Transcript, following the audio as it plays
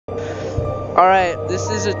Alright, this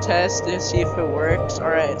is a test to see if it works.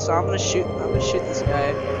 Alright, so I'm gonna shoot this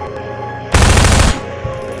guy.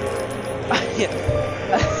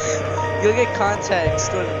 You'll get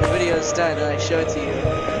context when the video is done and I show it to you.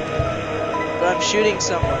 But I'm shooting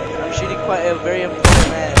someone. I'm shooting quite a very important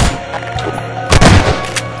man.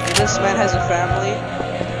 And this man has a family.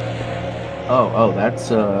 Oh,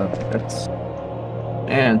 that's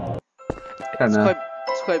man, kinda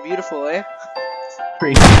It's quite beautiful, eh?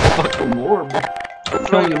 pretty fucking warm.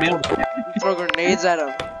 Throw grenades at him.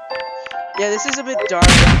 Yeah, this is a bit dark,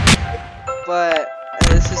 but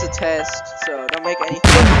this is a test, so don't make anything.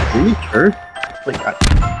 Are you sure? Like,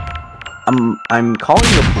 I'm calling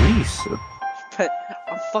the police. But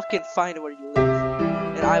I'll fucking find where you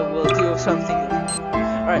live, and I will do something.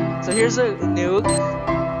 Alright, so here's a nuke,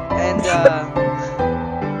 and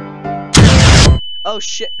oh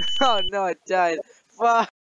shit! Oh no, I died. Fuck.